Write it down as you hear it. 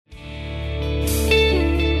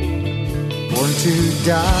to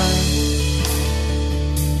die,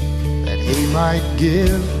 that he might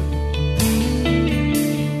give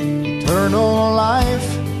eternal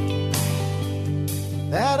life,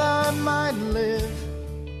 that I might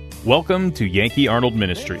live. Welcome to Yankee Arnold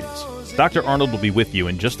Ministries. Dr. Arnold will be with you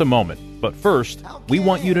in just a moment, but first, we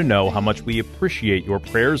want you to know how much we appreciate your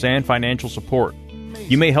prayers and financial support.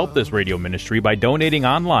 You may help this radio ministry by donating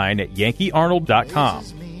online at yankeearnold.com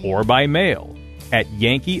or by mail at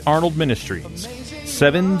Yankee Arnold Ministries,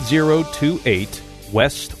 7028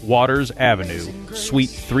 West Waters Avenue, Suite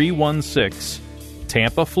 316,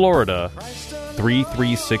 Tampa, Florida,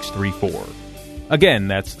 33634. Again,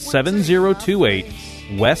 that's 7028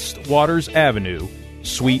 West Waters Avenue,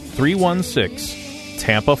 Suite 316,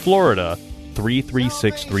 Tampa, Florida,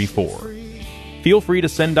 33634. Feel free to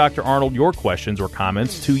send Dr. Arnold your questions or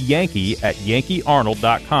comments to Yankee at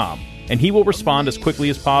yankeearnold.com, and he will respond as quickly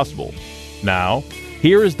as possible. Now,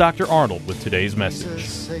 here is Dr. Arnold with today's message.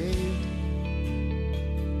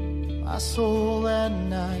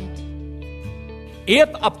 If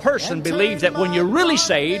a person believes that when you're really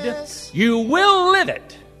saved, you will live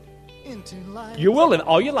it. You will live it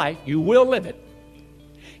all your life. You will live it.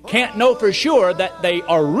 Can't know for sure that they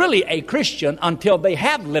are really a Christian until they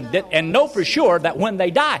have lived it, and know for sure that when they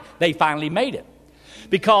die, they finally made it.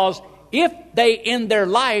 Because if they in their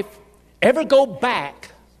life ever go back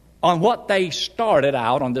on what they started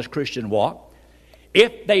out on this Christian walk,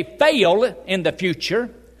 if they fail in the future,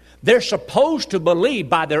 they're supposed to believe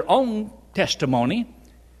by their own testimony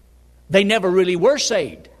they never really were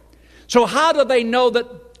saved. So how do they know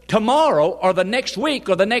that tomorrow or the next week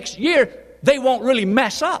or the next year they won't really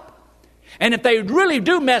mess up? And if they really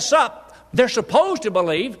do mess up, they're supposed to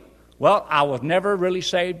believe, well, I was never really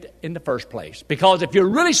saved in the first place. Because if you're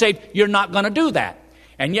really saved, you're not going to do that.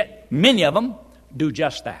 And yet many of them do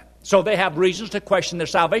just that. So they have reasons to question their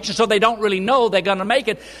salvation. So they don't really know they're going to make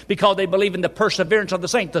it because they believe in the perseverance of the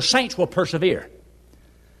saints. The saints will persevere.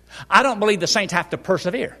 I don't believe the saints have to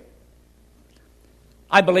persevere.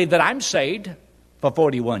 I believe that I'm saved for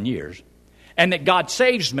 41 years. And that God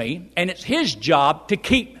saves me, and it's His job to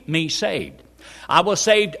keep me saved. I was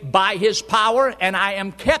saved by His power, and I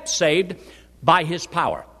am kept saved by His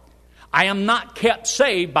power. I am not kept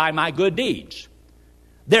saved by my good deeds.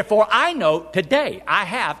 Therefore, I know today I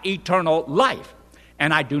have eternal life,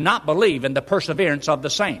 and I do not believe in the perseverance of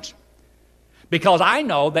the saints. Because I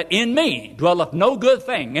know that in me dwelleth no good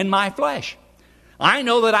thing in my flesh. I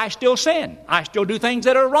know that I still sin. I still do things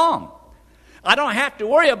that are wrong. I don't have to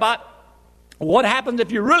worry about what happens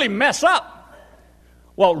if you really mess up?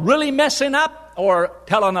 Well, really messing up or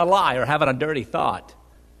telling a lie or having a dirty thought,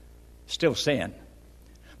 still sin.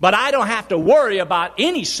 But I don't have to worry about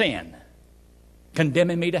any sin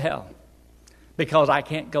condemning me to hell because I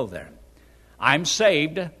can't go there. I'm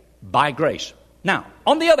saved by grace. Now,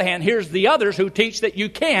 on the other hand, here's the others who teach that you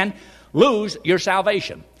can lose your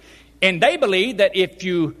salvation. And they believe that if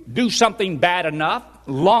you do something bad enough,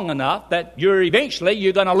 long enough, that you're going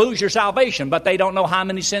to lose your salvation. But they don't know how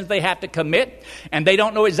many sins they have to commit, and they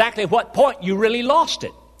don't know exactly what point you really lost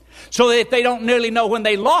it. So if they don't nearly know when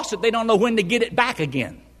they lost it, they don't know when to get it back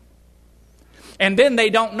again. And then they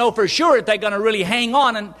don't know for sure if they're going to really hang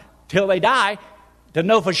on until they die to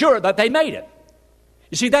know for sure that they made it.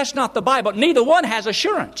 You see, that's not the Bible. Neither one has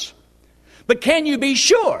assurance. But can you be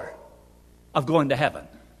sure of going to heaven?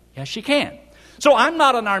 Yes, you can. So I'm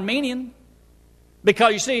not an Arminian.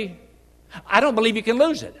 Because, you see, I don't believe you can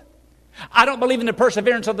lose it. I don't believe in the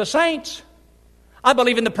perseverance of the saints. I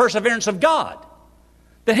believe in the perseverance of God.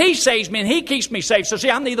 That He saves me and He keeps me safe. So, see,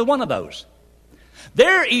 I'm neither one of those.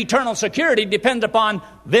 Their eternal security depends upon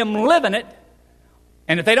them living it.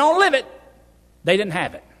 And if they don't live it, they didn't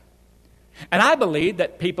have it. And I believe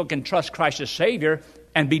that people can trust Christ as Savior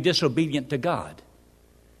and be disobedient to God.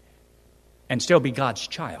 And still be God's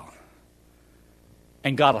child.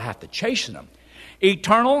 And God will have to chasten them.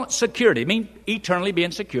 Eternal security, eternally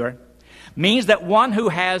being secure, means that one who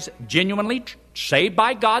has genuinely saved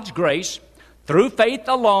by God's grace, through faith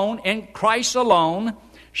alone, in Christ alone,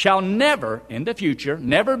 shall never, in the future,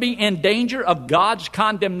 never be in danger of God's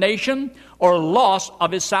condemnation or loss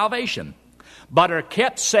of His salvation, but are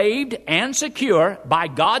kept saved and secure by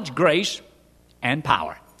God's grace and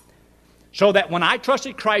power. So that when I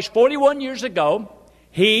trusted Christ 41 years ago,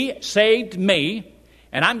 He saved me.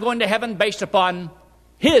 And I'm going to heaven based upon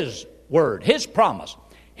His word, His promise.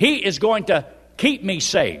 He is going to keep me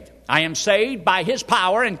saved. I am saved by His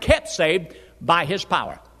power and kept saved by His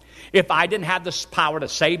power. If I didn't have this power to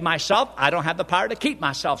save myself, I don't have the power to keep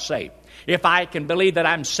myself saved. If I can believe that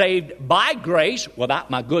I'm saved by grace without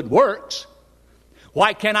my good works,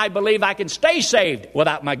 why can't I believe I can stay saved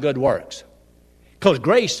without my good works? Because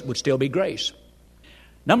grace would still be grace.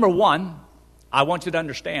 Number one, I want you to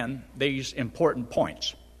understand these important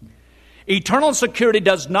points. Eternal security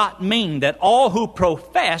does not mean that all who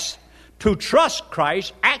profess to trust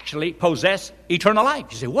Christ actually possess eternal life.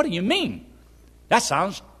 You say, what do you mean? That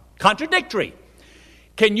sounds contradictory.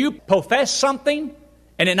 Can you profess something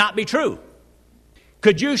and it not be true?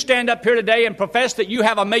 Could you stand up here today and profess that you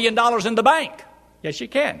have $1 million in the bank? Yes, you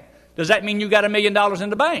can. Does that mean you got $1 million in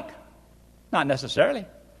the bank? Not necessarily.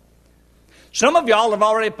 Some of y'all have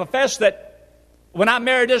already professed that when I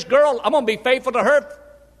marry this girl, I'm going to be faithful to her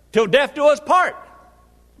till death do us part.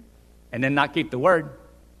 And then not keep the word.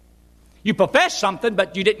 You profess something,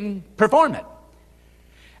 but you didn't perform it.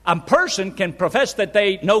 A person can profess that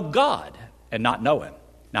they know God and not know Him.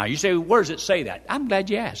 Now, you say, where does it say that? I'm glad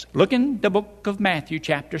you asked. Look in the book of Matthew,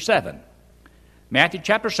 chapter 7. Matthew,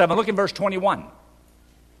 chapter 7, look in verse 21.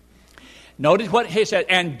 Notice what he said.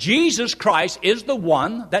 And Jesus Christ is the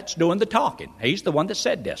one that's doing the talking. He's the one that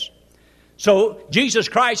said this. So, Jesus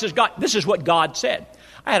Christ has got, this is what God said.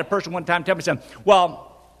 I had a person one time tell me something.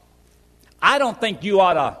 Well, I don't think you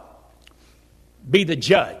ought to be the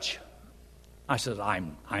judge. I said,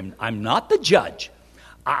 I'm not the judge.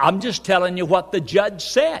 I'm just telling you what the judge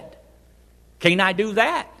said. Can I do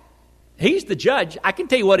that? He's the judge. I can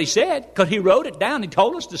tell you what he said because he wrote it down. He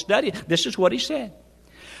told us to study it. This is what he said.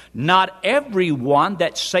 Not everyone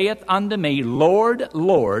that saith unto me, Lord,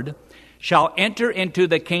 Lord, shall enter into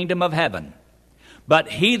the kingdom of heaven, but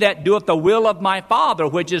he that doeth the will of my Father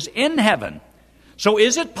which is in heaven. So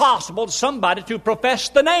is it possible to somebody to profess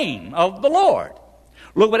the name of the Lord?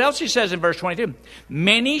 Look what else he says in verse 22.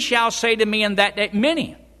 Many shall say to me in that day,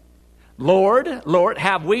 many, Lord, Lord,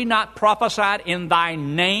 have we not prophesied in thy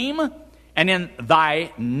name, and in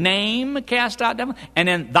thy name cast out devils, and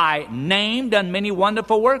in thy name done many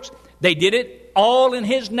wonderful works? They did it all in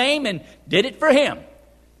his name and did it for him.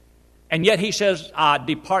 And yet he says,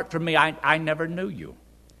 depart from me, I never knew you.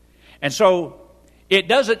 And so it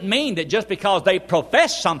doesn't mean that just because they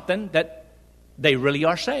profess something that they really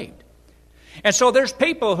are saved. And so there's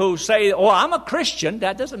people who say, oh, I'm a Christian.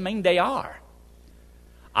 That doesn't mean they are.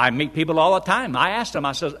 I meet people all the time. I ask them,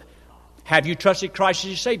 I said, have you trusted Christ as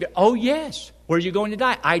your Savior? Oh, yes. Where are you going to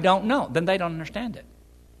die? I don't know. Then they don't understand it.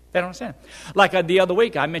 They don't understand. Like the other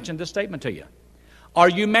week, I mentioned this statement to you. Are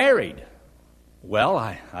you married? Well,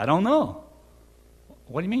 I don't know.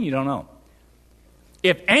 What do you mean you don't know?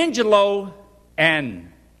 If Angelo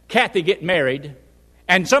and Kathy get married,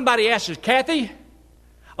 and somebody asks, Kathy,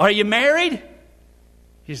 are you married?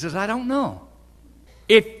 He says, I don't know.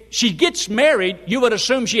 If she gets married, you would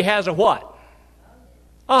assume she has a what?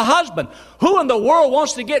 A husband. Who in the world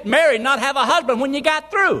wants to get married and not have a husband when you got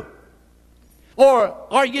through? Or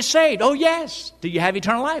are you saved? Oh, yes. Do you have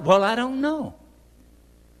eternal life? Well, I don't know.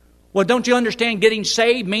 Well, don't you understand getting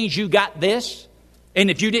saved means you got this? And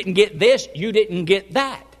if you didn't get this, you didn't get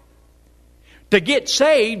that. To get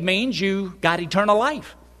saved means you got eternal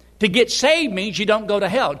life. To get saved means you don't go to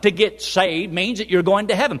hell. To get saved means that you're going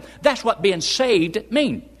to heaven. That's what being saved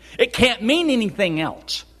means. It can't mean anything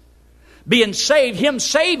else. Being saved, Him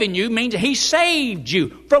saving you, means He saved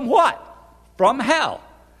you. From what? From hell.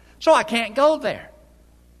 So I can't go there.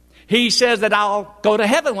 He says that I'll go to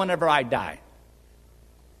heaven whenever I die.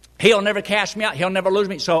 He'll never cast me out. He'll never lose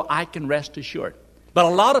me. So I can rest assured. But a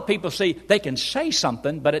lot of people see they can say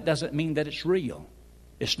something, but it doesn't mean that it's real.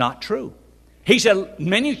 It's not true. He said,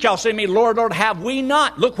 many shall say to me, Lord, Lord, have we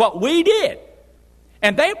not? Look what we did.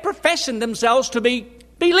 And they're professing themselves to be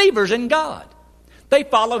believers in God. They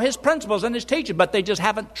follow His principles and His teaching, but they just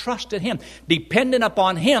haven't trusted Him, dependent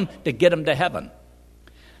upon Him to get them to heaven.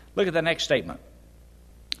 Look at the next statement.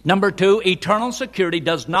 Number 2, eternal security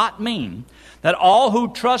does not mean that all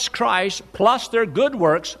who trust Christ plus their good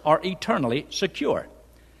works are eternally secure.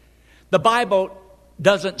 The Bible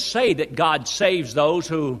doesn't say that God saves those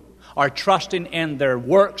who are trusting in their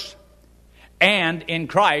works and in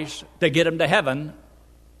Christ to get them to heaven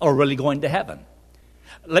or really going to heaven.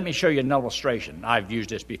 Let me show you an illustration. I've used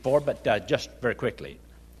this before, but just very quickly.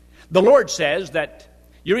 The Lord says that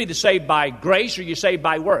you're either saved by grace or you're saved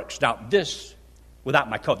by works. Now, this, without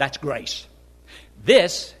my coat, that's grace.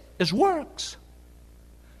 This is works.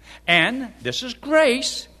 And this is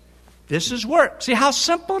grace. This is work. See how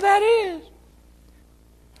simple that is?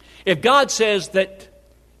 If God says that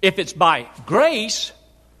if it's by grace,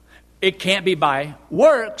 it can't be by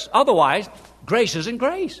works. Otherwise, grace isn't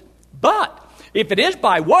grace. But if it is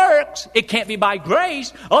by works, it can't be by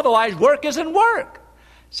grace. Otherwise, work isn't work.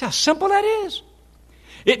 See how simple that is?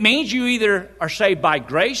 It means you either are saved by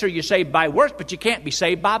grace or you're saved by works, but you can't be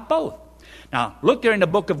saved by both. Now, look there in the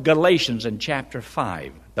book of Galatians in chapter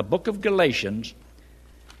 5. The book of Galatians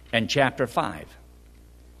and chapter 5.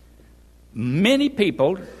 Many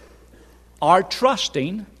people are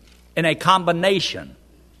trusting in a combination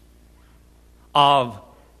of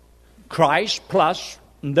Christ plus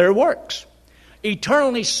their works.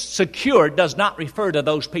 Eternally secure does not refer to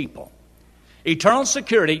those people. Eternal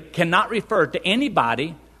security cannot refer to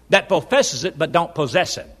anybody that professes it but don't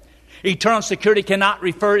possess it. Eternal security cannot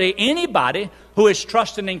refer to anybody who is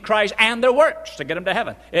trusting in Christ and their works to get them to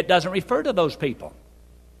heaven. It doesn't refer to those people.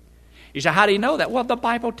 You say, how do you know that? Well, the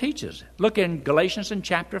Bible teaches. Look in Galatians in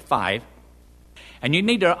chapter 5. And you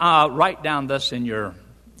need to write down this in your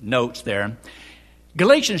notes there.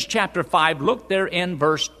 Galatians chapter 5, look there in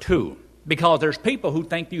verse 2. Because there's people who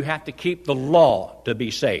think you have to keep the law to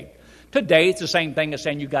be saved. Today, it's the same thing as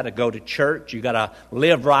saying you got to go to church, you got to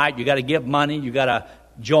live right, you got to give money, you got to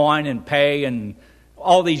join and pay and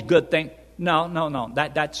all these good things. No.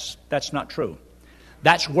 That's not true.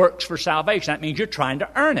 That's works for salvation. That means you're trying to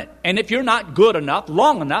earn it. And if you're not good enough,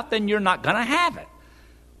 long enough, then you're not going to have it.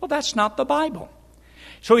 Well, that's not the Bible.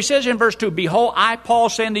 So he says in verse 2, Behold, I, Paul,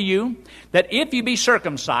 say unto you, that if you be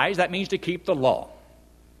circumcised, that means to keep the law.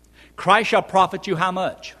 Christ shall profit you how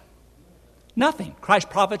much? Nothing. Christ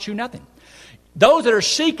profits you nothing. Those that are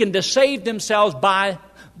seeking to save themselves by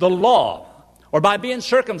the law, or by being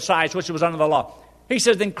circumcised, which was under the law, he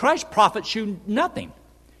says, then Christ profits you nothing.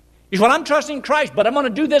 He says, well, I'm trusting Christ, but I'm going to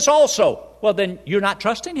do this also. Well, then you're not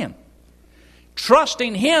trusting Him.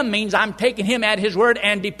 Trusting Him means I'm taking Him at His word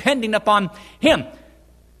and depending upon Him.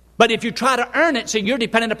 But if you try to earn it, see, you're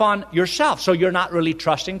dependent upon yourself, so you're not really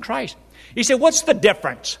trusting Christ. He said, what's the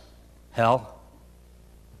difference? Hell.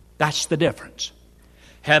 That's the difference.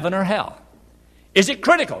 Heaven or hell. Is it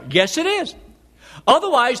critical? Yes, it is.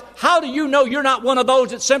 Otherwise, how do you know you're not one of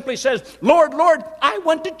those that simply says, Lord, Lord, I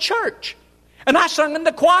went to church, and I sung in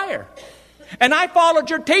the choir, and I followed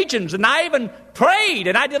your teachings, and I even prayed,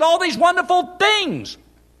 and I did all these wonderful things.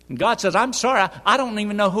 And God says, I'm sorry, I don't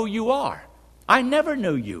even know who you are. I never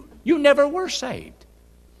knew you. You never were saved.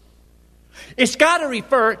 It's got to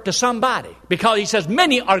refer to somebody, because he says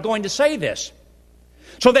many are going to say this.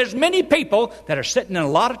 So there's many people that are sitting in a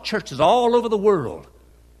lot of churches all over the world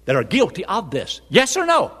that are guilty of this. Yes or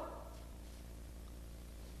no?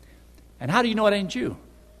 And how do you know it ain't you?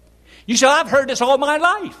 You say, I've heard this all my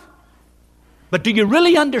life. But do you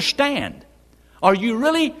really understand? Are you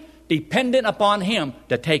really dependent upon Him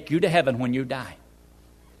to take you to heaven when you die?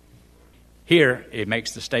 Here it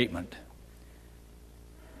makes the statement.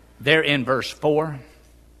 There in verse 4.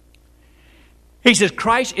 He says,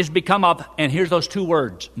 Christ is become of, and here's those two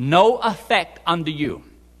words, no effect unto you.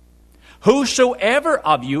 Whosoever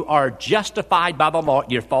of you are justified by the law,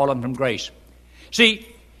 you're fallen from grace. See,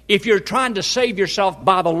 if you're trying to save yourself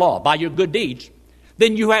by the law, by your good deeds,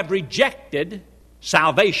 then you have rejected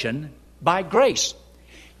salvation by grace.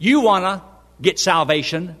 You want to get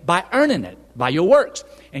salvation by earning it, by your works.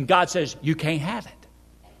 And God says, you can't have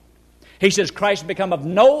it. He says, Christ has become of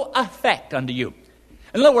no effect unto you.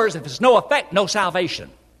 In other words, if it's no effect, no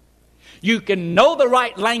salvation. You can know the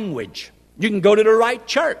right language. You can go to the right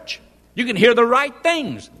church. You can hear the right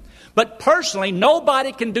things. But personally,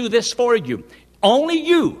 nobody can do this for you. Only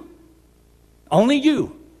you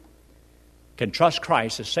can trust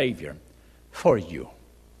Christ as Savior for you.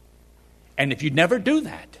 And if you never do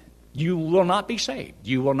that, you will not be saved.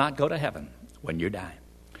 You will not go to heaven when you die.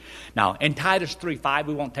 Now, in Titus 3:5,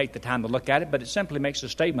 we won't take the time to look at it, but it simply makes a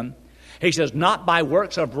statement. He says, not by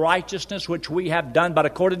works of righteousness which we have done, but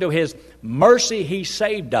according to His mercy He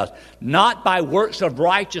saved us. Not by works of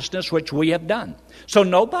righteousness which we have done. So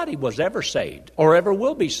nobody was ever saved or ever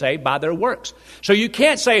will be saved by their works. So you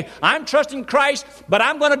can't say, I'm trusting Christ, but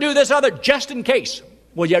I'm going to do this other just in case.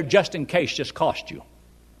 Well, your just in case just cost you.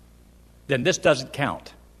 Then this doesn't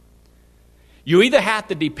count. You either have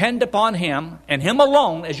to depend upon Him and Him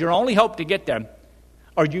alone as your only hope to get there,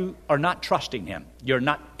 or you are not trusting Him. You're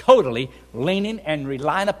not totally leaning and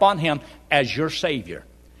relying upon Him as your Savior.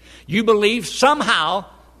 You believe somehow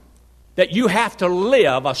that you have to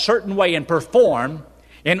live a certain way and perform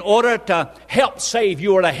in order to help save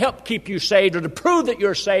you or to help keep you saved or to prove that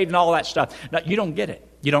you're saved and all that stuff. Now, you don't get it.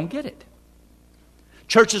 You don't get it.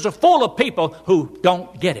 Churches are full of people who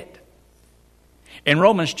don't get it. In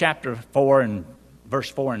Romans chapter 4 and verse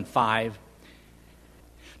 4 and 5,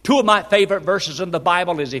 two of my favorite verses in the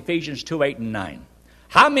Bible is Ephesians 2:8 and 9.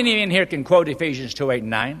 How many in here can quote Ephesians 2:8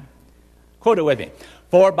 and 9? Quote it with me.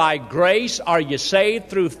 For by grace are you saved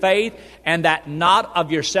through faith, and that not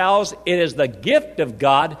of yourselves. It is the gift of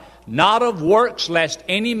God, not of works, lest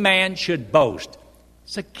any man should boast.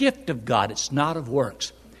 It's a gift of God. It's not of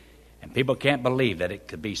works. And people can't believe that it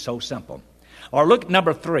could be so simple. Or look at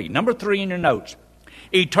number 3. Number 3 in your notes.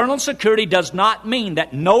 Eternal security does not mean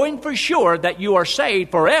that knowing for sure that you are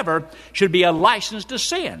saved forever should be a license to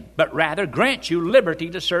sin, but rather grants you liberty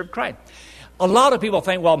to serve Christ. A lot of people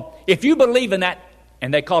think, well, if you believe in that,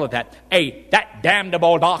 and they call it that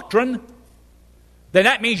damnable doctrine, then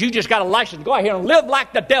that means you just got a license to go out here and live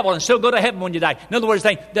like the devil and still go to heaven when you die. In other words,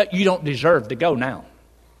 they think that you don't deserve to go now.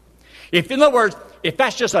 In other words, if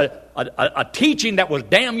that's just a teaching that will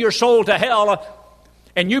damn your soul to hell,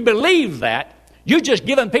 and you believe that, you're just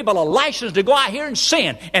giving people a license to go out here and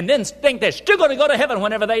sin and then think they're still going to go to heaven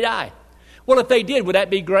whenever they die. Well, if they did, would that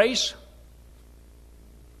be grace?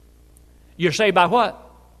 You're saved by what?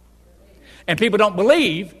 And people don't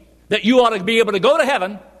believe that you ought to be able to go to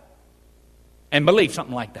heaven and believe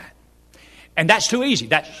something like that. And that's too easy.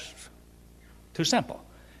 That's too simple.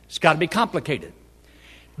 It's got to be complicated.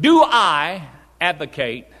 Do I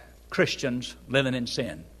advocate Christians living in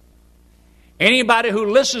sin? Anybody who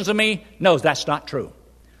listens to me knows that's not true.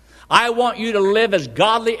 I want you to live as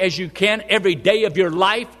godly as you can every day of your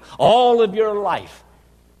life, all of your life,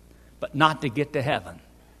 but not to get to heaven.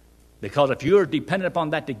 Because if you're dependent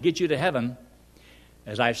upon that to get you to heaven,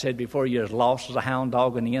 as I've said before, you're as lost as a hound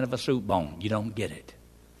dog in the end of a soup bone. You don't get it.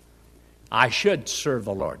 I should serve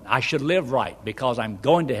the Lord. I should live right because I'm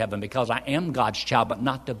going to heaven, because I am God's child, but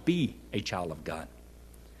not to be a child of God.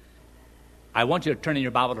 I want you to turn in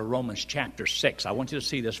your Bible to Romans chapter 6. I want you to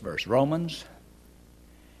see this verse. Romans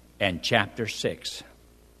and chapter 6.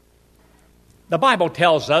 The Bible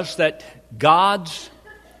tells us that God's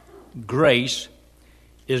grace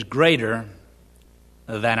is greater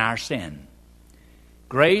than our sin.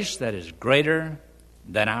 Grace that is greater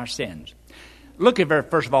than our sins. Look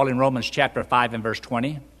at, first of all, in Romans chapter 5 and verse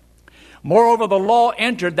 20. Moreover, the law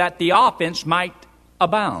entered that the offense might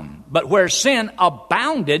abound. But where sin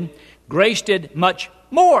abounded, grace did much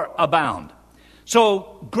more abound.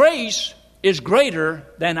 So grace is greater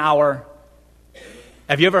than our...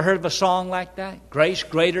 Have you ever heard of a song like that? Grace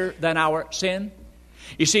greater than our sin?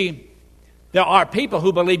 You see, there are people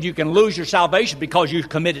who believe you can lose your salvation because you've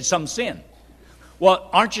committed some sin. Well,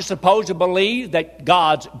 aren't you supposed to believe that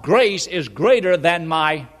God's grace is greater than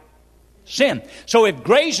my sin? So if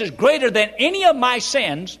grace is greater than any of my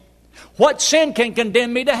sins, what sin can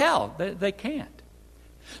condemn me to hell? They can't.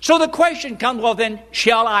 So the question comes, well then,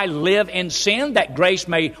 shall I live in sin that grace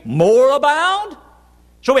may more abound?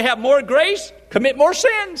 So we have more grace, commit more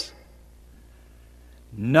sins?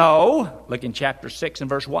 No. Look in chapter 6 and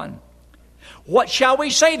verse 1. What shall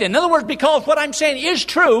we say then? In other words, because what I'm saying is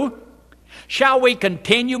true, shall we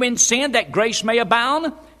continue in sin that grace may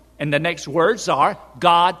abound? And the next words are,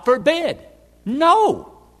 God forbid.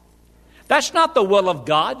 No. That's not the will of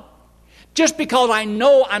God. Just because I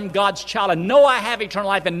know I'm God's child and know I have eternal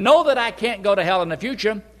life and know that I can't go to hell in the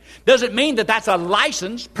future, doesn't mean that that's a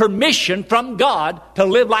license, permission from God to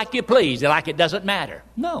live like you please, like it doesn't matter.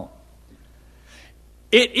 No.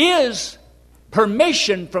 It is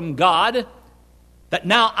permission from God that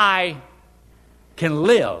now I can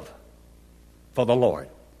live for the Lord.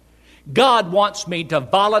 God wants me to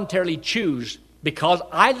voluntarily choose, because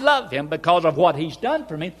I love Him, because of what He's done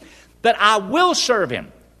for me, that I will serve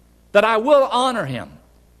Him, that I will honor Him.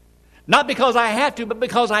 Not because I have to, but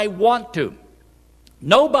because I want to.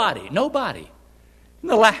 Nobody in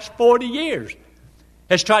the last 40 years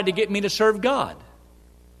has tried to get me to serve God.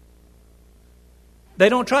 They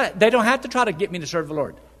don't have to try to get me to serve the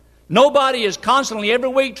Lord. Nobody is constantly every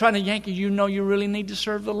week trying to yank you. You know you really need to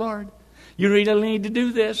serve the Lord. You really need to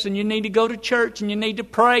do this, and you need to go to church, and you need to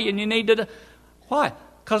pray, and you need to... Why?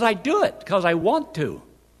 Because I do it, because I want to.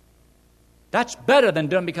 That's better than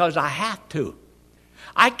doing because I have to.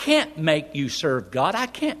 I can't make you serve God. I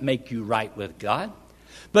can't make you right with God.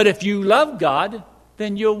 But if you love God,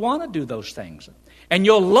 then you'll want to do those things. And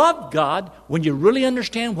you'll love God when you really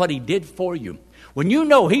understand what He did for you. When you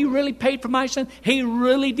know He really paid for my sin, He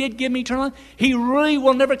really did give me eternal life, He really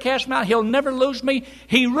will never cast me out, He'll never lose me,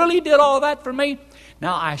 He really did all that for me.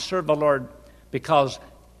 Now I serve the Lord because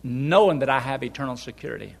knowing that I have eternal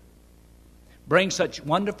security brings such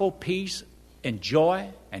wonderful peace and joy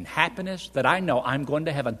and happiness that I know I'm going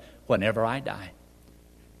to heaven whenever I die.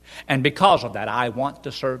 And because of that, I want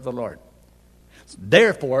to serve the Lord.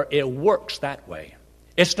 Therefore, it works that way.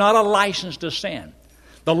 It's not a license to sin.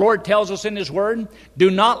 The Lord tells us in His Word,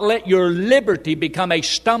 do not let your liberty become a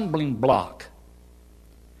stumbling block,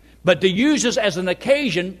 but to use this as an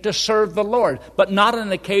occasion to serve the Lord, but not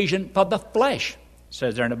an occasion for the flesh, it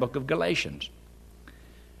says there in the book of Galatians.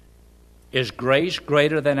 Is grace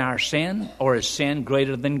greater than our sin, or is sin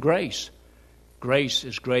greater than grace? Grace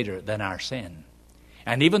is greater than our sin.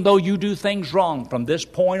 And even though you do things wrong from this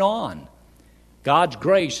point on, God's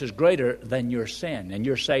grace is greater than your sin, and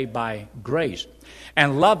you're saved by grace.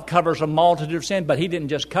 And love covers a multitude of sin, but He didn't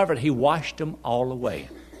just cover it, He washed them all away.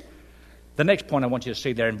 The next point I want you to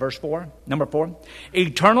see there in verse 4, number 4.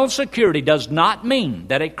 Eternal security does not mean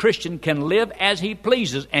that a Christian can live as he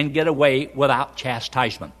pleases and get away without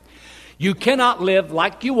chastisement. You cannot live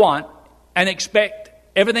like you want and expect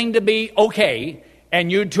everything to be okay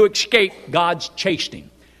and you to escape God's chastening.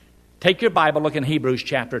 Take your Bible, look in Hebrews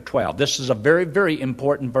chapter 12. This is a very, very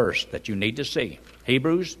important verse that you need to see.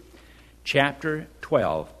 Hebrews chapter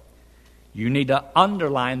 12. You need to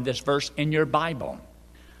underline this verse in your Bible.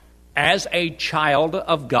 As a child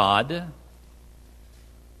of God,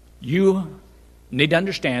 you need to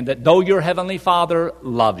understand that though your Heavenly Father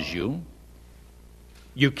loves you,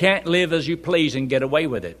 you can't live as you please and get away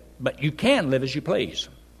with it. But you can live as you please.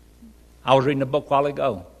 I was reading a book a while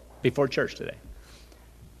ago, before church today.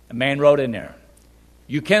 A man wrote in there,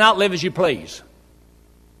 you cannot live as you please.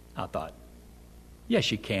 I thought, yes,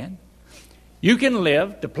 you can. You can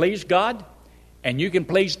live to please God, and you can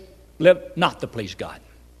live not to please God.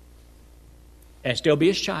 And still be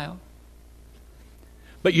His child.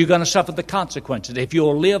 But you're going to suffer the consequences. If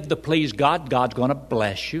you'll live to please God, God's going to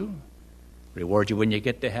bless you, reward you when you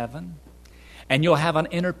get to heaven. And you'll have an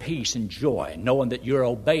inner peace and joy, knowing that you're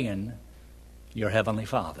obeying your Heavenly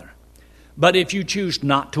Father. But if you choose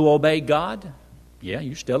not to obey God,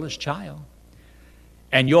 you're still His child.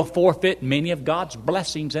 And you'll forfeit many of God's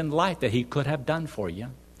blessings in life that He could have done for you.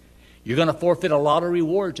 You're going to forfeit a lot of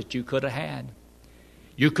rewards that you could have had.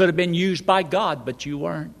 You could have been used by God, but you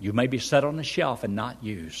weren't. You may be set on a shelf and not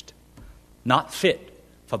used. Not fit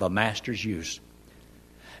for the Master's use.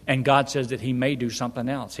 And God says that He may do something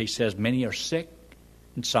else. He says many are sick,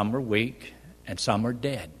 and some are weak, and some are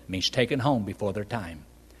dead. It means taken home before their time.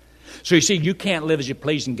 So you see, you can't live as you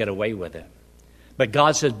please and get away with it. But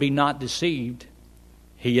God says, be not deceived.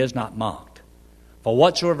 He is not mocked. For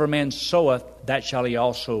whatsoever man soweth, that shall he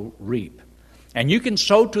also reap. And you can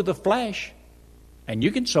sow to the flesh, and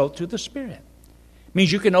you can sow to the Spirit. It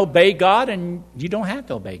means you can obey God, and you don't have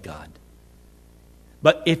to obey God.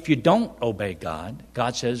 But if you don't obey God,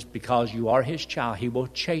 God says, because you are His child, He will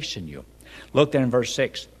chasten you. Look there in verse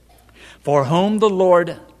 6. For whom the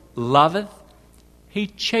Lord loveth, He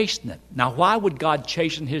chasteneth. Now, why would God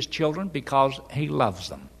chasten His children? Because He loves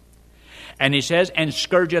them. And He says, and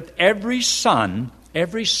scourgeth every son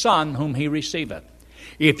whom He receiveth.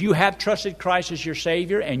 If you have trusted Christ as your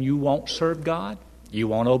Savior and you won't serve God, you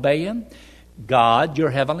won't obey Him, God, your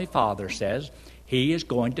Heavenly Father, says He is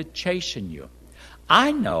going to chasten you.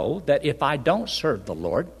 I know that if I don't serve the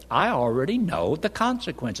Lord, I already know the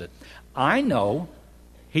consequences. I know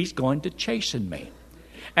He's going to chasten me.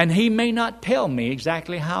 And He may not tell me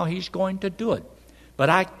exactly how He's going to do it, but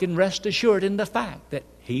I can rest assured in the fact that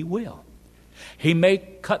He will. He may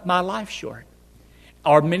cut my life short,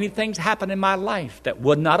 or many things happen in my life that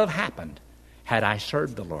would not have happened had I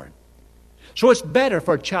served the Lord. So it's better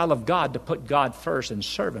for a child of God to put God first and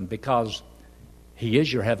serve Him, because He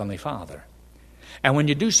is your Heavenly Father. And when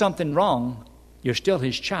you do something wrong, you're still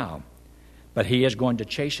His child, but He is going to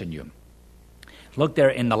chasten you. Look there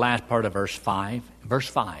in the last part of verse 5. Verse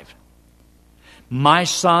 5. My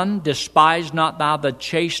son, despise not thou the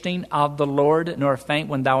chastening of the Lord, nor faint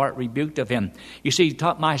when thou art rebuked of Him. You see, he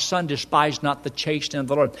taught, my son, despise not the chastening of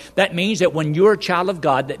the Lord. That means that when you're a child of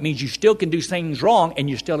God, that means you still can do things wrong and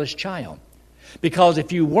you're still His child. Because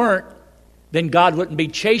if you weren't, then God wouldn't be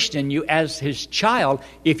chastening you as His child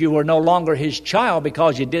if you were no longer His child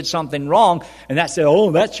because you did something wrong. And that said,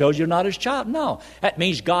 oh, that shows you're not His child. No, that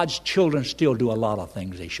means God's children still do a lot of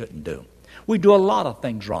things they shouldn't do. We do a lot of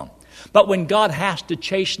things wrong. But when God has to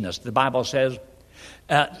chasten us, the Bible says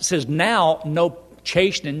now no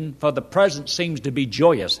chastening for the present seems to be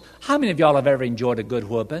joyous. How many of y'all have ever enjoyed a good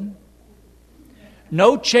whooping?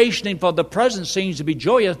 No chastening for the present seems to be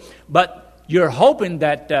joyous, but you're hoping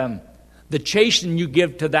that the chastening you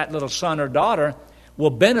give to that little son or daughter will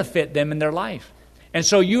benefit them in their life. And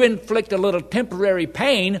so you inflict a little temporary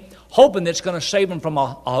pain, hoping that it's going to save them from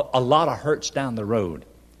a lot of hurts down the road.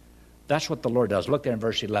 That's what the Lord does. Look there in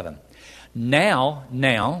verse 11.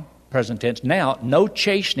 Now, present tense, now, no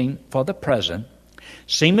chastening for the present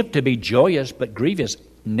seemeth to be joyous but grievous.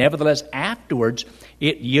 Nevertheless, afterwards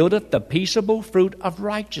it yieldeth the peaceable fruit of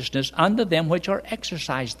righteousness unto them which are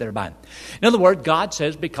exercised thereby. In other words, God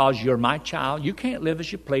says, because you're my child, you can't live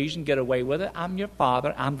as you please and get away with it. I'm your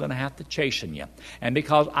father. I'm going to have to chasten you. And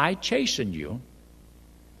because I chasten you,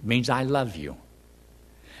 it means I love you.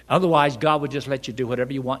 Otherwise, God would just let you do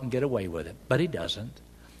whatever you want and get away with it. But He doesn't.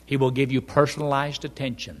 He will give you personalized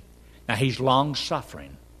attention. Now, He's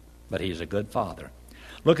long-suffering, but He's a good Father.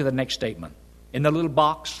 Look at the next statement. in the little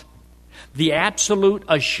box? The absolute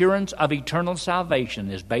assurance of eternal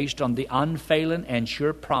salvation is based on the unfailing and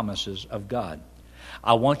sure promises of God.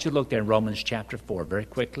 I want you to look there in Romans chapter 4 very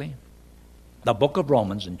quickly. The book of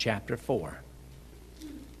Romans in chapter 4.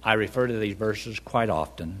 I refer to these verses quite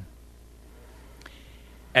often.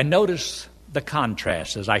 And notice the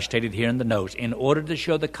contrast, as I stated here in the notes. In order to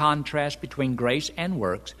show the contrast between grace and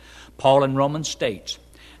works, Paul in Romans states,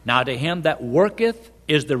 "Now to him that worketh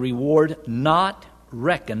is the reward not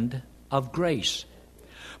reckoned of grace,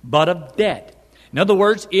 but of debt." In other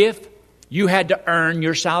words, if you had to earn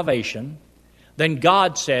your salvation, then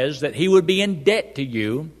God says that He would be in debt to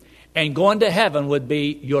you, and going to heaven would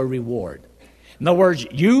be your reward. In other words,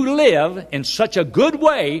 you live in such a good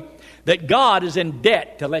way that God is in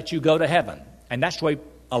debt to let you go to heaven. And that's the way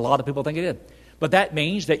a lot of people think it is. But that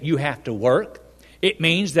means that you have to work. It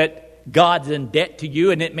means that God's in debt to you,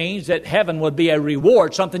 and it means that heaven would be a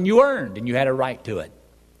reward, something you earned, and you had a right to it.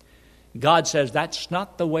 God says that's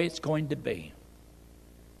not the way it's going to be.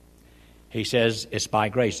 He says it's by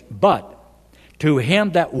grace. But to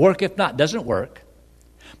him that worketh not, doesn't work,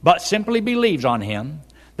 but simply believes on Him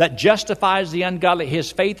that justifies the ungodly,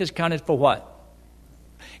 his faith is counted for what?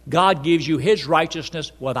 God gives you His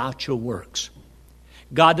righteousness without your works.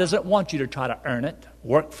 God doesn't want you to try to earn it,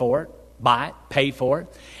 work for it, buy it, pay for it.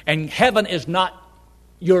 And heaven is not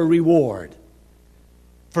your reward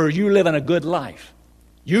for you living a good life.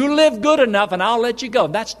 You live good enough and I'll let you go.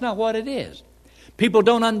 That's not what it is. People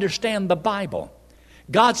don't understand the Bible.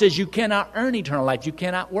 God says you cannot earn eternal life. You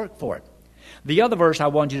cannot work for it. The other verse I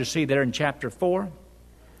want you to see there in chapter 4,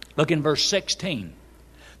 look in verse 16.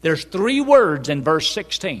 There's 3 words in verse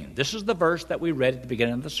 16. This is the verse that we read at the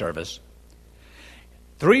beginning of the service.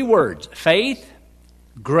 3 words: faith,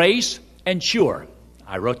 grace, and sure.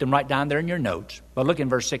 I wrote them right down there in your notes. But look in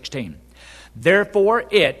verse 16. Therefore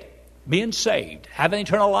it, being saved, having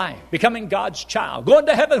eternal life, becoming God's child, going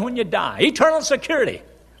to heaven when you die, eternal security,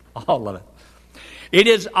 all of it. It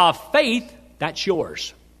is of faith, that's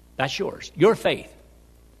yours. That's yours. Your faith.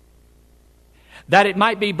 That it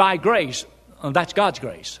might be by grace, that's God's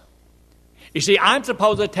grace. You see, I'm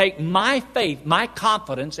supposed to take my faith, my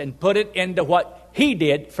confidence, and put it into what He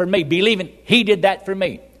did for me, believing He did that for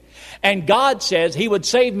me. And God says He would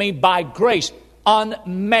save me by grace,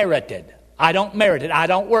 unmerited. I don't merit it. I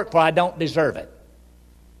don't work for it. I don't deserve it.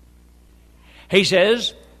 He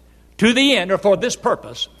says, to the end, or for this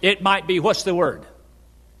purpose, it might be, what's the word?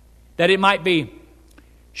 That it might be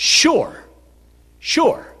sure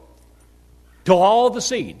to all the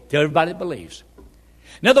seed, to everybody that believes.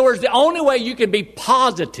 In other words, the only way you can be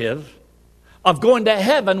positive of going to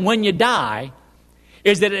heaven when you die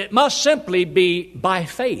is that it must simply be by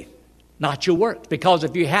faith, not your works. Because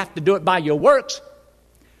if you have to do it by your works,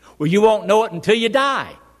 well, you won't know it until you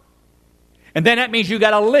die. And then that means you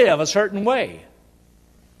got to live a certain way.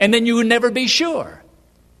 And then you will never be sure.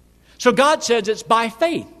 So God says it's by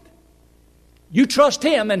faith. You trust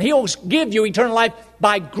Him and He'll give you eternal life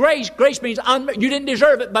by grace. Grace means you didn't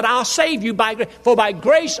deserve it, but I'll save you by grace. For by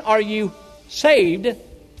grace are you saved,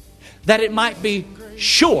 that it might be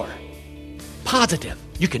sure, positive.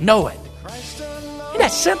 You can know it. Isn't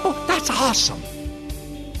that simple? That's awesome.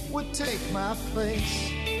 Would take my place.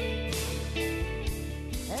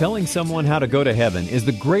 Telling someone how to go to heaven is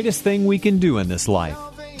the greatest thing we can do in this life.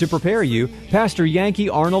 To prepare you, Pastor Yankee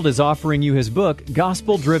Arnold is offering you his book,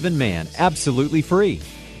 Gospel Driven Man, absolutely free.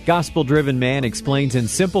 Gospel Driven Man explains in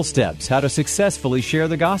simple steps how to successfully share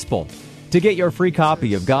the gospel. To get your free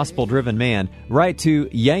copy of Gospel Driven Man, write to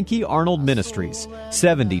Yankee Arnold Ministries,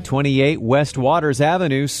 7028 West Waters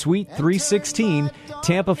Avenue, Suite 316,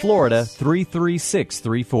 Tampa, Florida,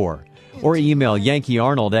 33634. Or email Yankee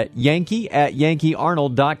Arnold at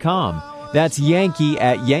yankee@yankeearnold.com. That's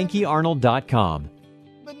yankee@yankeearnold.com.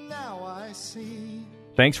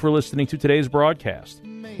 Thanks for listening to today's broadcast.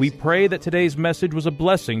 We pray that today's message was a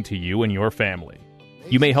blessing to you and your family.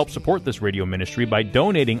 You may help support this radio ministry by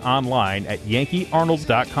donating online at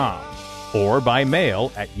yankeearnold.com or by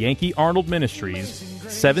mail at Yankee Arnold Ministries,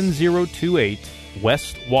 7028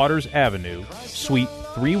 West Waters Avenue, Suite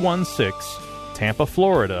 316, Tampa,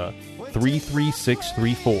 Florida,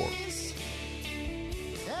 33634.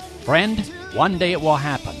 Friend, one day it will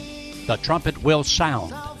happen. The trumpet will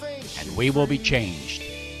sound, and we will be changed,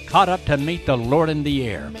 caught up to meet the Lord in the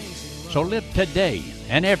air. So live today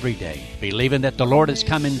and every day, believing that the Lord is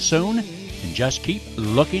coming soon, and just keep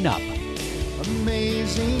looking up.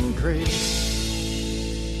 Amazing grace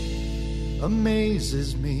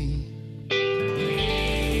amazes me.